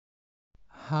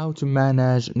How to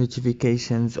manage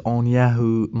notifications on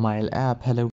Yahoo Mail app.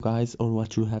 Hello guys, or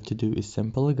what you have to do is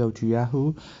simple. Go to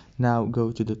Yahoo. Now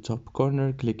go to the top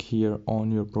corner, click here on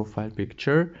your profile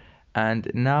picture, and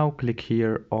now click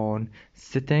here on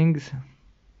settings.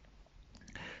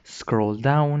 Scroll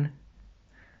down,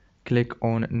 click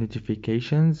on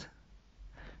notifications,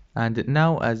 and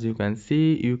now as you can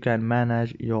see, you can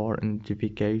manage your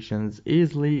notifications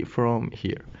easily from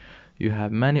here. You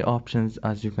have many options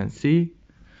as you can see.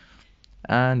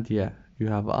 And yeah, you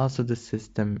have also the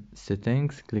system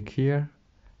settings. Click here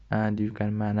and you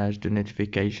can manage the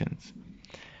notifications.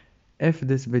 If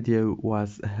this video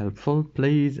was helpful,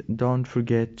 please don't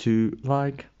forget to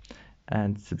like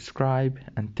and subscribe,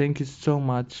 and thank you so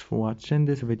much for watching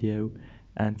this video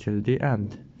until the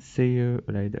end. See you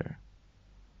later.